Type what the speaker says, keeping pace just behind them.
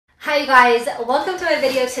Hi you guys, welcome to my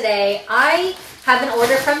video today. I have an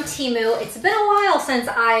order from TEMU. It's been a while since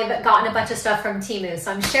I've gotten a bunch of stuff from TEMU, so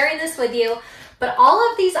I'm sharing this with you. But all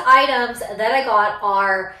of these items that I got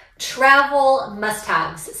are travel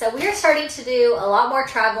must-haves. So we are starting to do a lot more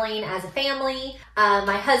traveling as a family,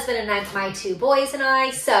 my husband and my two boys and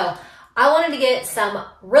I. So I wanted to get some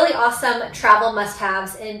really awesome travel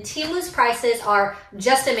must-haves, and TEMU's prices are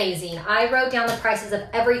just amazing. I wrote down the prices of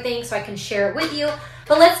everything so I can share it with you.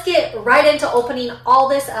 But let's get right into opening all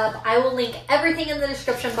this up. I will link everything in the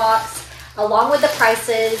description box along with the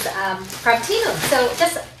prices from TEMU. So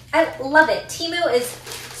I love it. TEMU is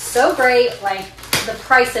so great. Like, the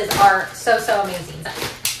prices are so amazing.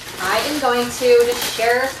 I am going to just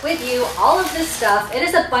share with you all of this stuff. It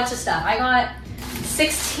is a bunch of stuff. I got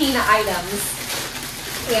 16 items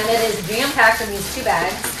and it is jam-packed in these two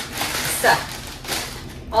bags. So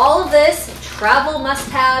all of this travel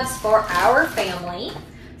must-haves for our family.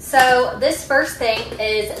 So this first thing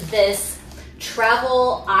is this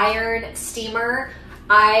travel iron steamer.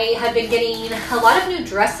 I have been getting a lot of new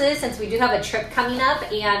dresses since we do have a trip coming up,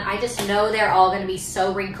 and I just know they're all going to be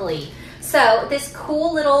so wrinkly. So this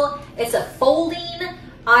cool little, it's a folding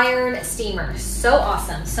iron steamer. So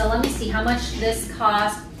awesome. So let me see how much this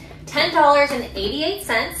cost.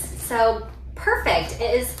 $10.88. So perfect.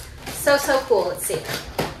 It is so cool. Let's see.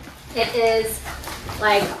 It is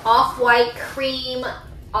like off-white cream.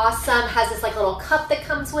 Awesome. Has this like little cup that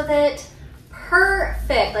comes with it.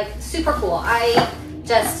 Perfect. Like super cool. I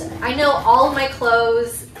know all of my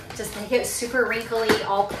clothes just get super wrinkly,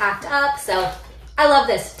 all packed up. So I love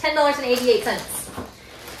this. $10.88.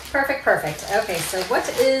 Perfect. Okay, so what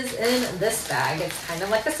is in this bag? It's kind of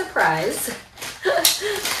like a surprise.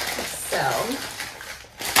 So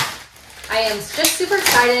I am just super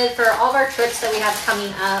excited for all of our trips that we have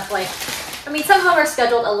coming up. Like, I mean, some of them are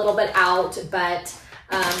scheduled a little bit out, but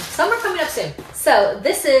some are coming up soon. So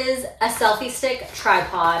this is a selfie stick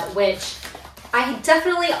tripod, which I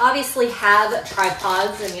definitely obviously have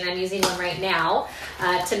tripods. I mean, I'm using one right now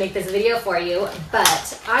to make this video for you,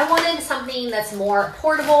 but I wanted something that's more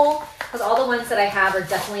portable because all the ones that I have are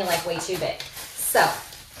definitely like way too big. So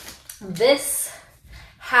this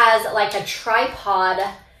has like a tripod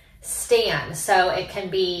stand, so it can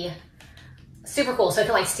be super cool. So it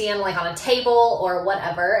can like stand like on a table or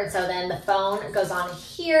whatever. And so then the phone goes on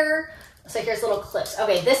here. So here's little clips.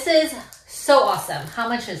 Okay, this is so awesome. How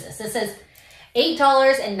much is this? This is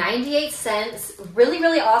 $8.98.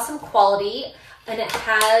 Really awesome quality, and it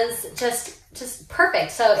has just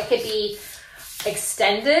perfect. So it could be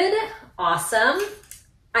extended. Awesome.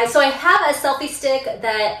 So I have a selfie stick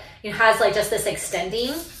that has like just this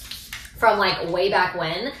extending from like way back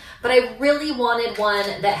when, but I really wanted one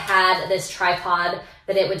that had this tripod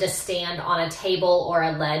that it would just stand on a table or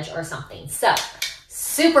a ledge or something. So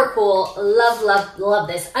super cool. Love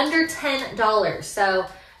this. Under $10. So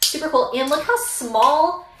super cool. And look how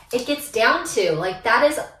small it gets down to. Like, that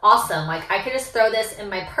is awesome. Like, I could just throw this in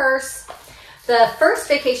my purse. The first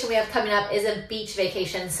vacation we have coming up is a beach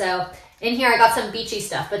vacation. So in here I got some beachy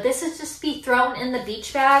stuff, but this is just be thrown in the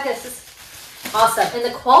beach bag. This is awesome. And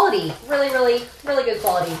the quality, really good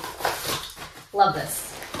quality. Love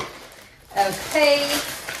this. Okay.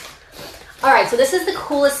 All right, so this is the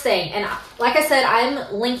coolest thing. And like I said,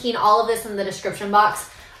 I'm linking all of this in the description box.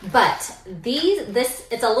 But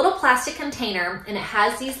it's a little plastic container, and it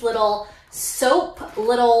has these little soap,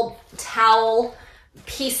 little towel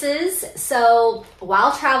pieces. So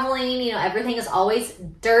while traveling, everything is always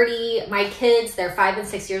dirty. My kids, they're 5 and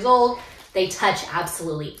 6 years old. They touch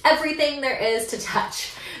absolutely everything there is to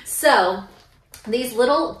touch. So these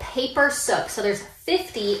little paper soaps, so there's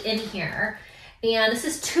 50 in here, and this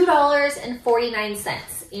is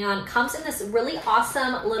 $2.49, and comes in this really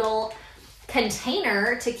awesome little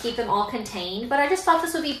container to keep them all contained. But I just thought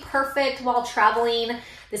this would be perfect while traveling.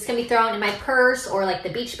 This can be thrown in my purse or like the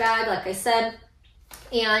beach bag, like I said,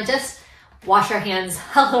 and just wash our hands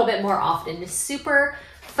a little bit more often. Just super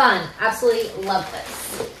fun. Absolutely love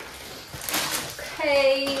this.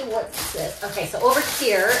 Okay, what's this? Okay, so over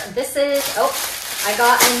here, this is, I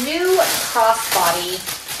got a new crossbody.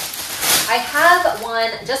 I have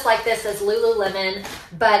one just like this, as Lululemon,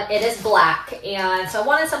 but it is black. And so I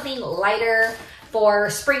wanted something lighter for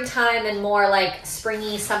springtime and more like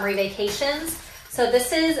springy, summery vacations. So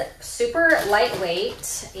this is super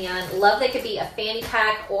lightweight, and love that it could be a fanny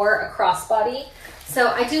pack or a crossbody. So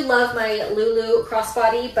I do love my Lulu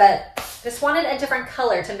crossbody, but just wanted a different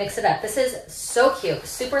color to mix it up. This is so cute,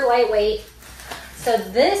 super lightweight. So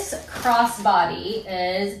this crossbody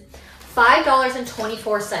is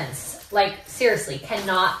 $5.24. Like, seriously,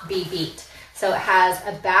 cannot be beat. So it has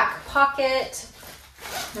a back pocket,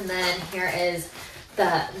 And then here is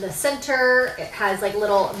the center. It has like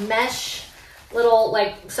little mesh, little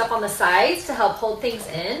like stuff on the sides to help hold things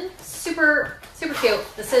in. Super, super cute.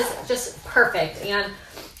 This is just perfect. And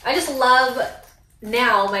I just love,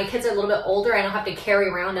 now my kids are a little bit older. I don't have to carry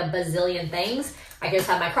around a bazillion things. I can just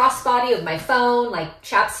have my crossbody with my phone, like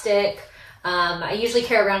chapstick. I usually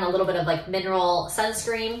carry around a little bit of like mineral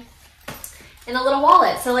sunscreen and a little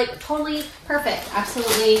wallet. So like totally perfect.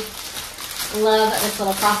 Absolutely love this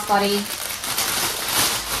little crossbody.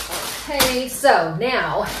 Okay, so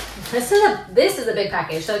now this is a big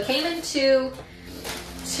package. So it came in two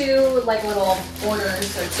like little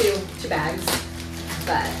orders, or two bags,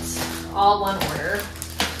 but all one order.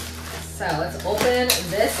 So let's open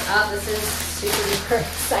this up. This is super duper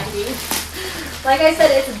exciting. Like I said,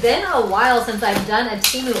 it's been a while since I've done a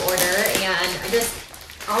TEMU order, and I just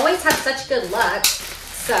always have such good luck.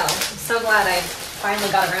 So I'm so glad I finally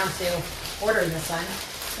got around to ordering this one.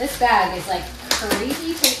 This bag is like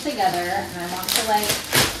crazy taped together, and I want to like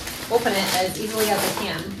open it as easily as I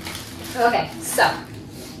can. Okay, so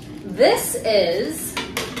this is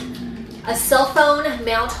a cell phone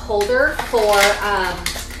mount holder for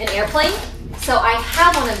an airplane. So I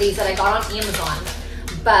have one of these that I got on Amazon,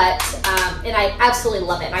 but and I absolutely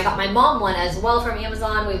love it. And I got my mom one as well from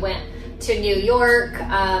Amazon. We went to New York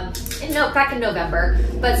back in November.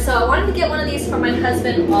 But so I wanted to get one of these for my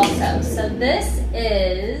husband also. So this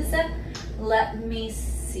is, let me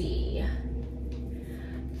see,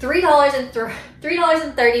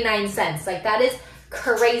 $3.39. Like that is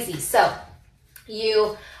crazy. So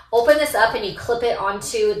you open this up and you clip it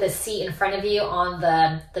onto the seat in front of you on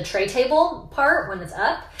the tray table part when it's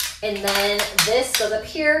up. And then this goes up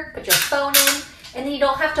here, put your phone in, and then you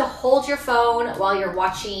don't have to hold your phone while you're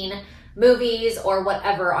watching movies or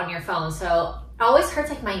whatever on your phone. So it always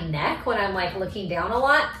hurts like my neck when I'm like looking down a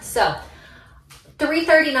lot. So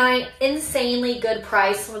 $3.39, insanely good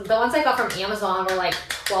price. The ones I got from Amazon were like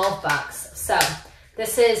 12 bucks. So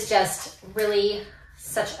this is just really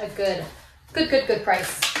such a good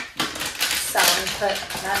price. So I'm gonna put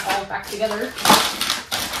that all back together.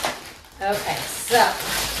 Okay, so,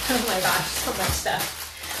 oh my gosh, so much stuff.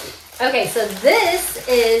 Okay, so this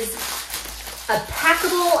is a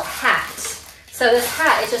packable hat. So this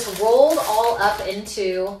hat, it just rolled all up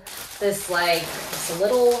into this like, this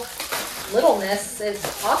littleness is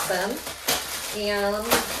awesome. And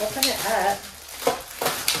open it up.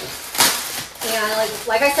 And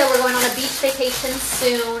like I said, we're going on a beach vacation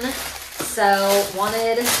soon. So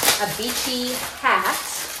wanted a beachy hat.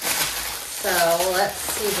 So let's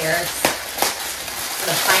see here. I'm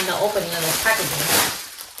gonna find the opening of this packaging.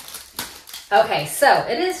 Okay, so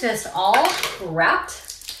it is just all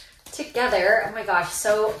wrapped together. Oh my gosh,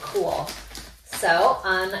 so cool. So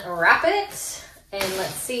unwrap it, and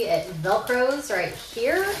let's see, it Velcros right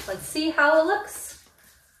here. Let's see how it looks.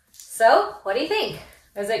 So what do you think?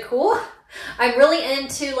 Is it cool? I'm really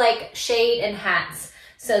into like shade and hats.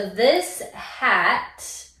 So this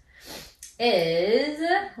hat is,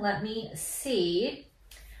 let me see,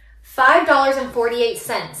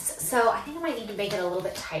 $5.48. So I think I might need to make it a little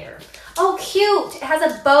bit tighter. Oh, cute. It has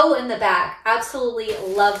a bow in the back. Absolutely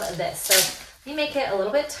love this. So let me make it a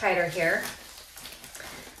little bit tighter here.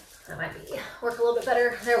 That might work a little bit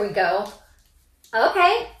better. There we go.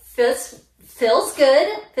 Okay. Feels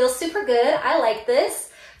good. Feels super good. I like this.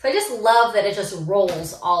 So I just love that it just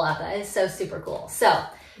rolls all up. That is so super cool. So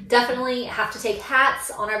definitely have to take hats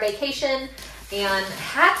on our vacation, and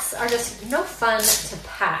hats are just fun to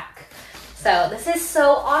pack. So this is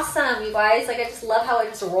so awesome, you guys. Like I just love how it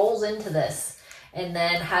just rolls into this and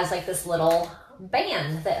then has like this little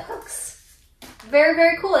band that hooks. Very,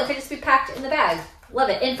 very cool. It could just be packed in the bag. Love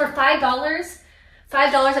it. And for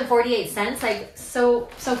 $5.48, like so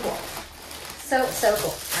cool. So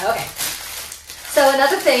cool. Okay. So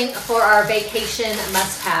another thing for our vacation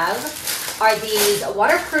must-have are these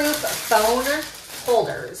waterproof phone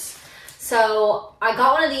holders. So I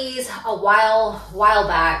got one of these a while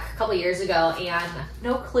back, a couple years ago, and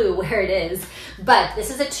no clue where it is, but this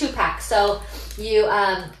is a 2-pack. So you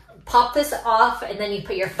pop this off and then you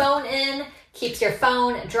put your phone in, keeps your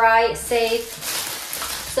phone dry, safe.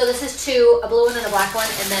 So this is two, a blue one and a black one,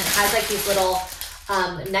 and then has like these little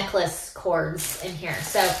necklace cords in here.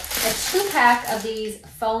 So a 2-pack of these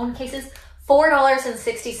phone cases,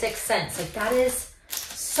 $4.66. Like that is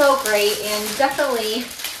so great, and definitely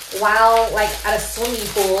while like at a swimming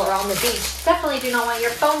pool or on the beach, definitely do not want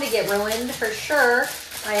your phone to get ruined for sure.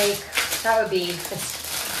 Like that would be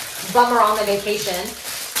just a bummer on the vacation.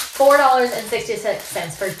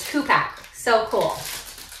 $4.66 for 2-pack. So cool.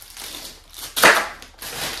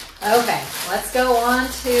 Okay, let's go on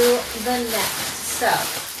to the next. So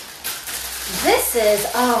this is,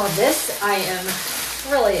 oh, this I am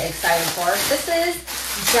really excited for. This is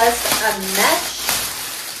just a mesh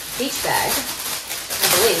beach bag, I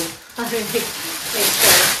believe. Let me make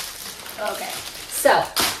sure. Okay. So,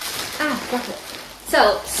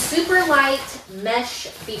 so super light mesh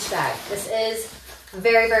beach bag. This is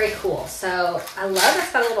very, very cool. So I love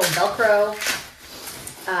it's got a little Velcro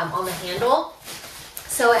on the handle.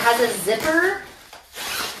 So it has a zipper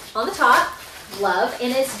on the top, love,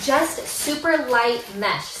 and it's just super light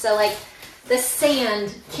mesh. So like the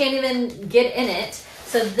sand can't even get in it.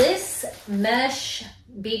 So this mesh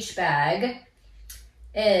beach bag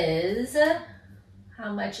is,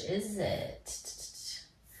 how much is it?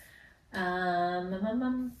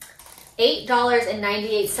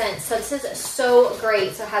 $8.98. So this is so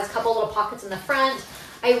great. So it has a couple little pockets in the front.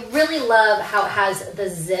 I really love how it has the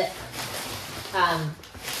zip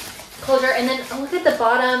closure. And then look at the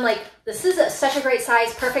bottom. Like this is such a great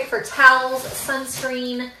size, perfect for towels,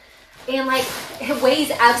 sunscreen, and like it weighs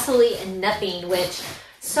absolutely nothing, which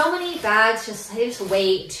so many bags they just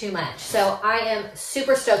weigh too much. So I am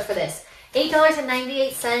super stoked for this.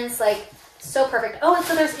 $8.98, like so perfect. Oh, and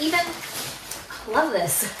so there's even, love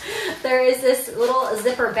this. There is this little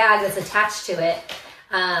zipper bag that's attached to it.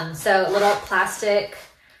 So a little plastic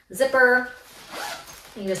zipper.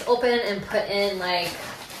 You just open and put in like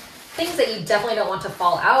things that you definitely don't want to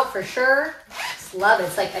fall out for sure. Just love it.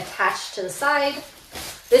 It's like attached to the side.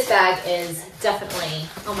 This bag is definitely,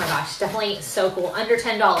 oh my gosh, definitely so cool. Under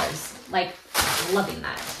 $10. Like, loving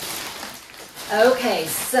that. Okay,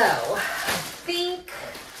 so I think,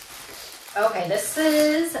 okay, this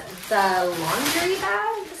is the laundry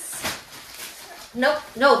bags. Nope,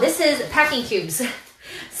 no, this is packing cubes.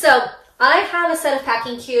 So I have a set of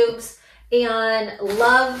packing cubes and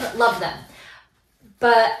love them.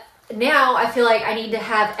 But now I feel like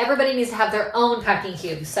everybody needs to have their own packing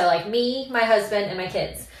cubes. So like me, my husband, and my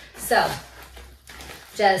kids. So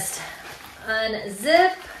just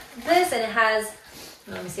unzip this, and it has,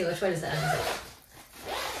 let me see, which one is the unzip?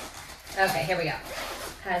 Okay, here we go.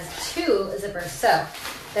 It has 2 zippers. So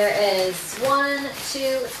there is 1,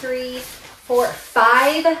 2, 3, 4,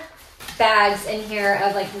 5 bags in here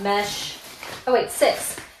of like mesh. Oh wait,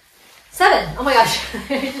 6, 7. Oh my gosh,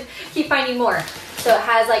 keep finding more. So it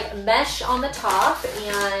has like mesh on the top,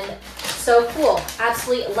 and so cool.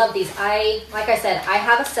 Absolutely love these. Like I said, I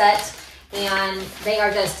have a set, and they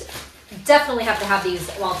are just, definitely have to have these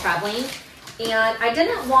while traveling. And I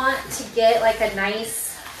didn't want to get like a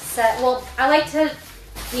nice set. Well, I like to,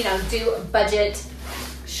 you know, do budget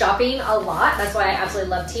shopping a lot. That's why I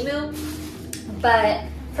absolutely love TEMU. But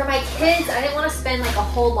for my kids, I didn't want to spend like a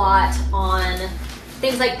whole lot on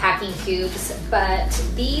things like packing cubes, but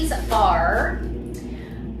these are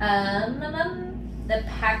the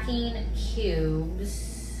packing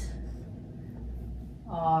cubes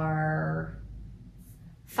are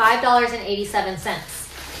 $5.87.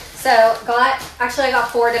 So I got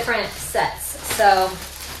 4 different sets. So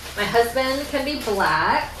my husband can be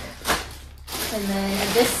black, and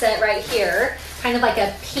then this set right here, kind of like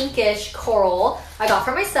a pinkish coral, I got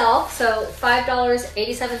for myself. So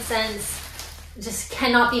 $5.87, just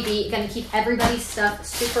cannot be beat. Gonna keep everybody's stuff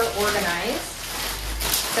super organized.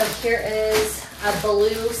 So here is a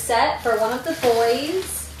blue set for one of the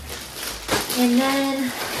boys, and then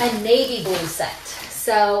a navy blue set.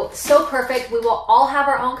 So perfect. We will all have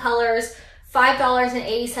our own colors.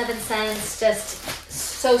 $5.87, just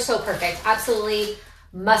so perfect. Absolutely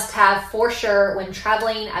must have for sure when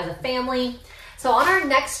traveling as a family. So on our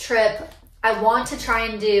next trip, I want to try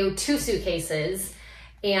and do 2 suitcases.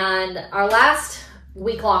 And our last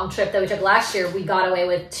week-long trip that we took last year, we got away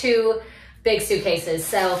with 2 big suitcases.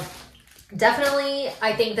 So definitely,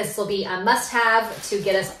 I think this will be a must-have to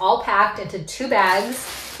get us all packed into 2 bags.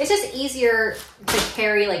 It's just easier to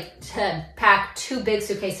carry, like to pack 2 big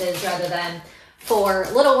suitcases rather than 4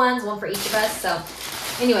 little ones, 1 for each of us. So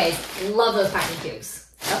anyways, love those packing cubes.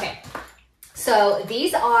 Okay, so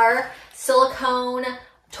these are silicone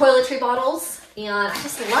toiletry bottles, and I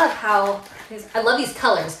just love I love these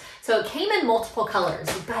colors. So it came in multiple colors,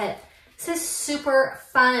 but this is super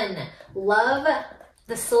fun. Love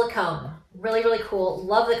the silicone. Really, really cool.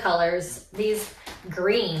 Love the colors. These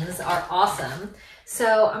greens are awesome.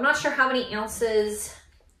 So I'm not sure how many ounces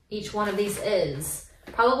each one of these is.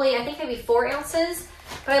 Probably, I think maybe 4 ounces.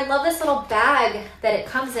 But I love this little bag that it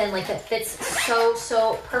comes in, like that fits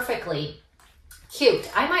so perfectly. Cute.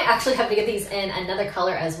 I might actually have to get these in another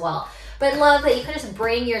color as well. But love that you can just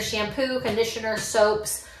bring your shampoo, conditioner,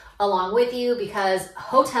 soaps along with you, because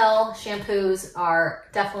hotel shampoos are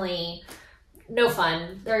definitely no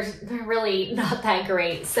fun. They're really not that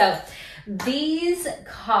great. So These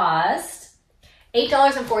cost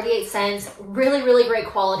 $8.48. Really, really great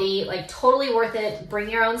quality, like totally worth it. Bring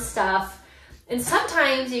your own stuff. And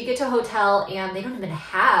sometimes you get to a hotel and they don't even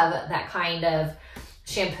have that kind of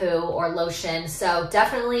shampoo or lotion. So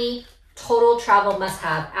definitely total travel must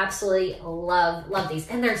have. Absolutely love these.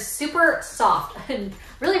 And they're super soft and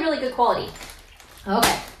really, really good quality.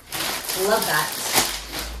 Okay, love that.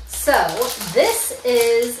 So this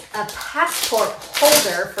is a passport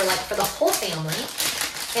holder for the whole family.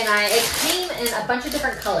 And it came in a bunch of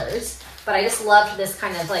different colors, but I just loved this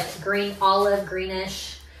kind of like green, olive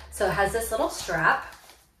greenish. So it has this little strap,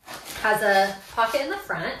 has a pocket in the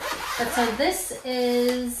front. And so this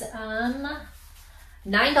is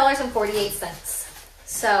 $9.48.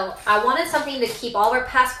 So I wanted something to keep all of our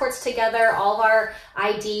passports together, all of our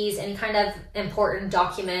IDs, any kind of important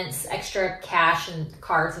documents, extra cash and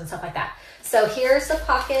cards and stuff like that. So here's the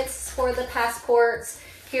pockets for the passports.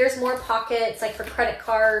 Here's more pockets like for credit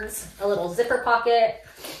cards, a little zipper pocket.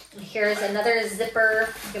 Here's another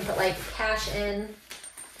zipper. You can put like cash in.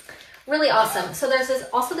 Really awesome. So there's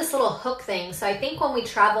also this little hook thing. So I think when we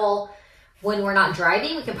travel, when we're not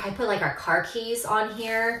driving, we can probably put like our car keys on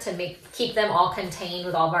here to keep them all contained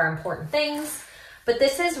with all of our important things. But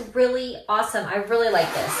this is really awesome. I really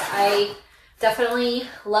like this. I definitely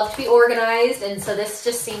love to be organized. And so this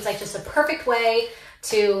just seems like just a perfect way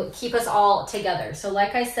to keep us all together. So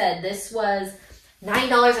like I said, this was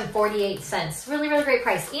 $9.48. Really, really great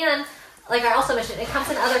price. And like I also mentioned, it comes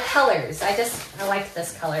in other colors. I liked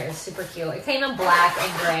this color. It's super cute. It came in black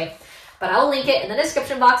and gray. But I'll link it in the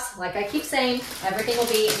description box. Like I keep saying, everything will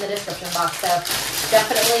be in the description box. So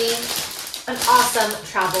definitely an awesome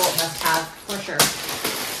travel must-have for sure.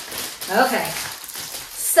 Okay,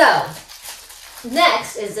 so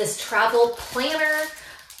next is this travel planner.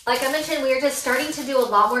 Like I mentioned, we are just starting to do a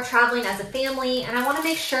lot more traveling as a family, and I want to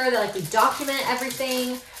make sure that like we document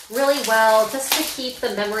everything really well just to keep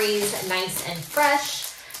the memories nice and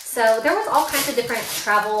fresh. So there was all kinds of different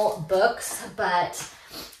travel books, but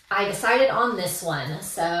I decided on this one.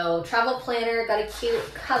 So travel planner, got a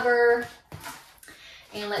cute cover.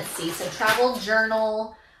 And let's see, so travel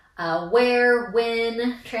journal, where,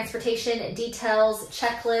 when, transportation details,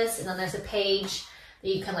 checklist, and then there's a page that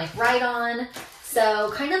you can like write on.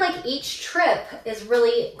 So kind of like each trip is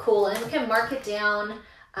really cool, and we can mark it down.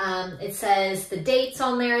 It says the dates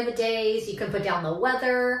on there, the days, you can put down the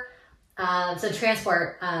weather. So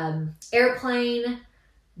transport, airplane,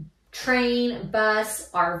 train, bus,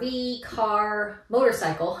 RV, car,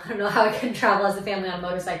 motorcycle. I don't know how I can travel as a family on a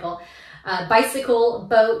motorcycle. Bicycle,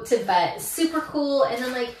 boat to vet. Super cool. And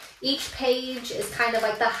then like each page is kind of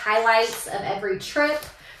like the highlights of every trip.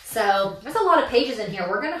 So there's a lot of pages in here.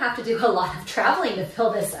 We're going to have to do a lot of traveling to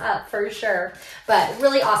fill this up for sure. But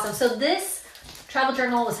really awesome. So this travel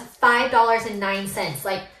journal was $5.09.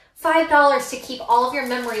 Like $5 to keep all of your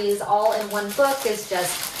memories all in one book is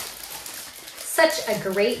just such a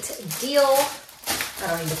great deal. I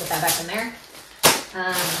don't need to put that back in there.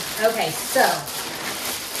 Okay, so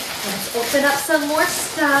let's open up some more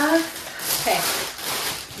stuff. Okay,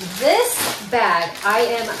 this bag, I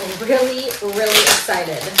am really, really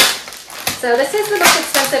excited. So this is the most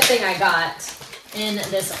expensive thing I got in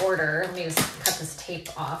this order. Let me just cut this tape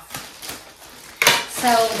off. So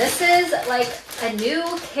this is like a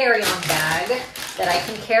new carry-on bag that I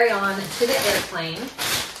can carry on to the airplane.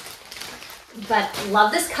 But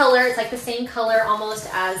love this color. It's like the same color almost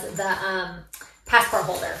as the passport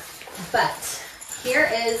holder. But here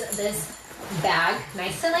is this bag,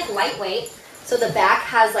 nice and like lightweight. So the back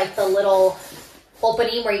has like the little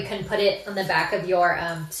opening where you can put it on the back of your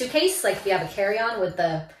suitcase, like if you have a carry-on with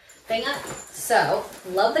the thing up. So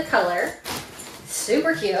love the color,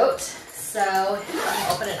 super cute. So let me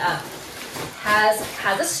open it up. Has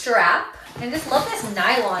a strap, and just love this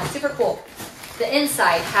nylon, super cool. The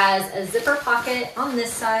inside has a zipper pocket on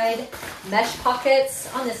this side, mesh pockets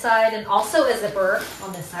on this side, and also a zipper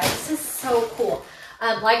on this side. This is so cool.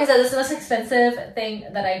 Like I said, this is the most expensive thing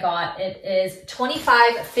that I got. It is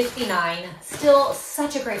 $25.59. Still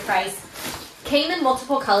such a great price. Came in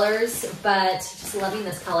multiple colors, but just loving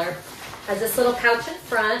this color. Has this little pouch in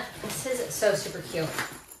front. This is so super cute.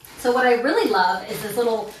 So what I really love is this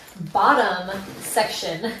little bottom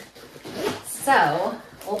section. So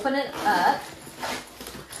open it up.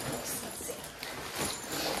 Let's see.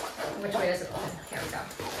 Which way does it open? Here we go.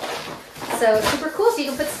 So super cool. So you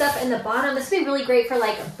can put stuff in the bottom. This would be really great for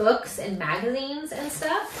like books and magazines and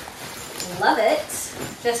stuff. Love it.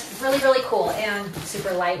 Just really, really cool and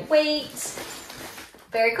super lightweight.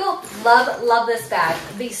 Very cool. Love this bag.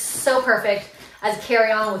 It'd be so perfect as a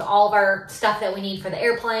carry-on with all of our stuff that we need for the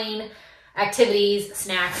airplane. activities,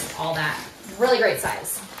 snacks, all that. Really great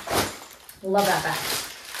size. Love that bag.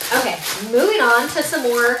 Okay, moving on to some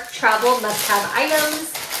more travel must-have items.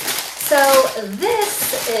 So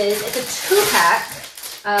this it's a 2-pack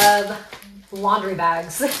of laundry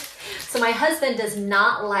bags. So my husband does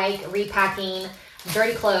not like repacking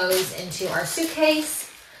dirty clothes into our suitcase.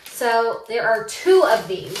 So there are 2 of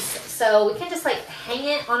these. So we can just like hang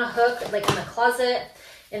it on a hook, like in the closet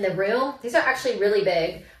in the room. These are actually really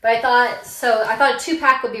big, but I thought a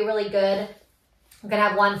 2-pack would be really good. I'm gonna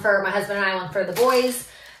have one for my husband and I, one for the boys.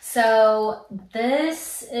 So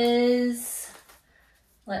this is,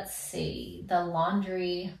 let's see, the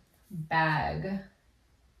laundry bag.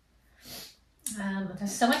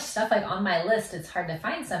 There's so much stuff like on my list, it's hard to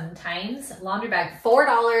find sometimes. Laundry bag,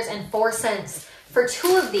 $4.04 for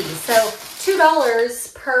 2 of these. So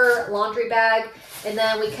 $2 per laundry bag. And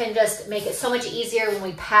then we can just make it so much easier when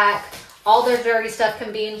we pack. All their dirty stuff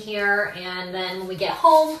can be in here. And then when we get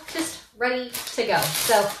home, just ready to go.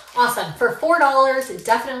 So awesome. For $4,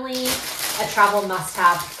 definitely a travel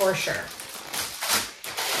must-have for sure.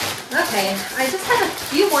 Okay, I just have a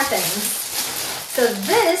few more things. So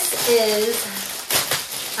this is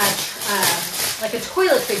like a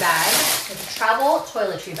toiletry bag. It's a travel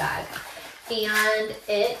toiletry bag. And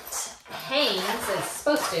it hangs, it's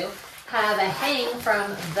supposed to have a hang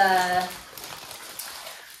from the,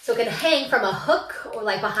 so it can hang from a hook or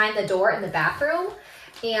like behind the door in the bathroom.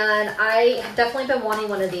 And I have definitely been wanting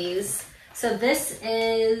one of these. So this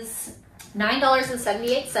is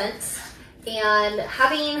 $9.78. And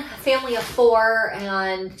having a family of 4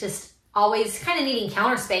 and just always kind of needing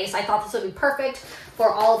counter space, I thought this would be perfect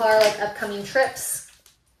for all of our like upcoming trips.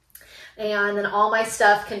 And then all my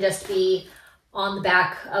stuff can just be on the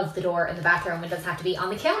back of the door in the bathroom. It doesn't have to be on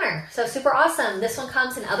the counter. So super awesome. This one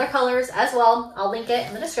comes in other colors as well. I'll link it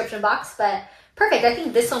in the description box, but perfect. I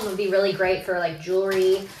think this one would be really great for like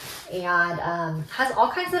jewelry and has all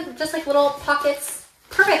kinds of just like little pockets.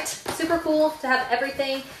 Perfect. Super cool to have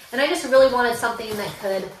everything. And I just really wanted something that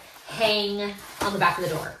could hang on the back of the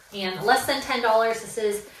door. And less than $10, this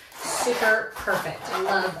is super perfect. I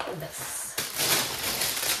love this.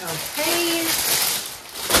 Okay.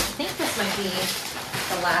 I think this might be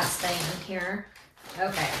the last thing in here.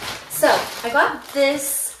 Okay. So I got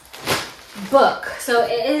this book. So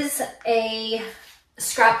it is a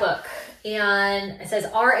scrapbook and it says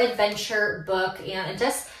Our Adventure Book. And it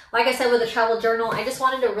just, like I said with the travel journal, I just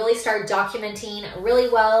wanted to really start documenting really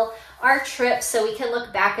well our trips so we can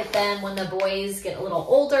look back at them when the boys get a little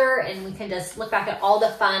older and we can just look back at all the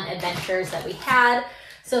fun adventures that we had.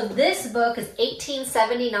 So this book is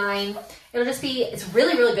 $18.79. It'll just be, it's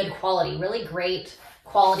really, really good quality, really great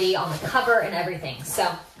quality on the cover and everything. So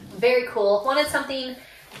very cool. Wanted something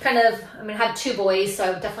kind of, I'm gonna have 2 boys,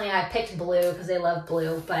 so I picked blue because they love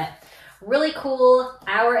blue, but really cool.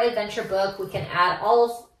 Our Adventure Book. We can add all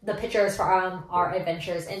of the pictures from our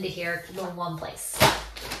adventures into here in one place.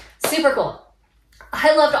 Super cool.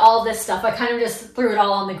 I loved all of this stuff. I kind of just threw it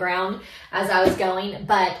all on the ground as I was going,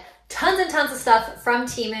 but tons and tons of stuff from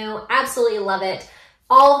TEMU. Absolutely love it.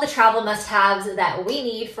 All of the travel must-haves that we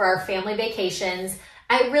need for our family vacations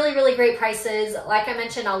at really, really great prices. Like I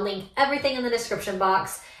mentioned, I'll link everything in the description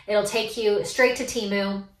box. It'll take you straight to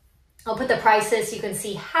TEMU. I'll put the prices so you can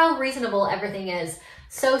see how reasonable everything is.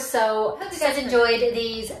 So hope you guys enjoyed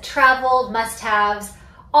these travel must-haves.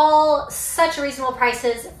 All such reasonable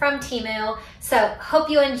prices from TEMU. So hope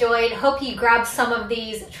you enjoyed. Hope you grab some of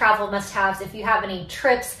these travel must-haves if you have any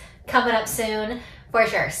trips coming up soon for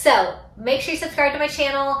sure. So make sure you subscribe to my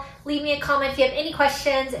channel. Leave me a comment if you have any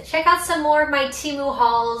questions. Check out some more of my TEMU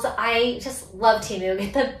hauls. I just love TEMU.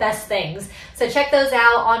 Get the best things. So check those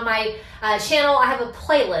out on my channel. I have a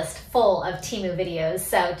playlist full of TEMU videos.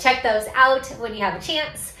 So check those out when you have a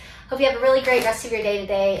chance. Hope you have a really great rest of your day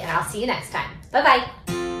today, and I'll see you next time.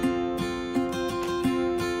 Bye-bye.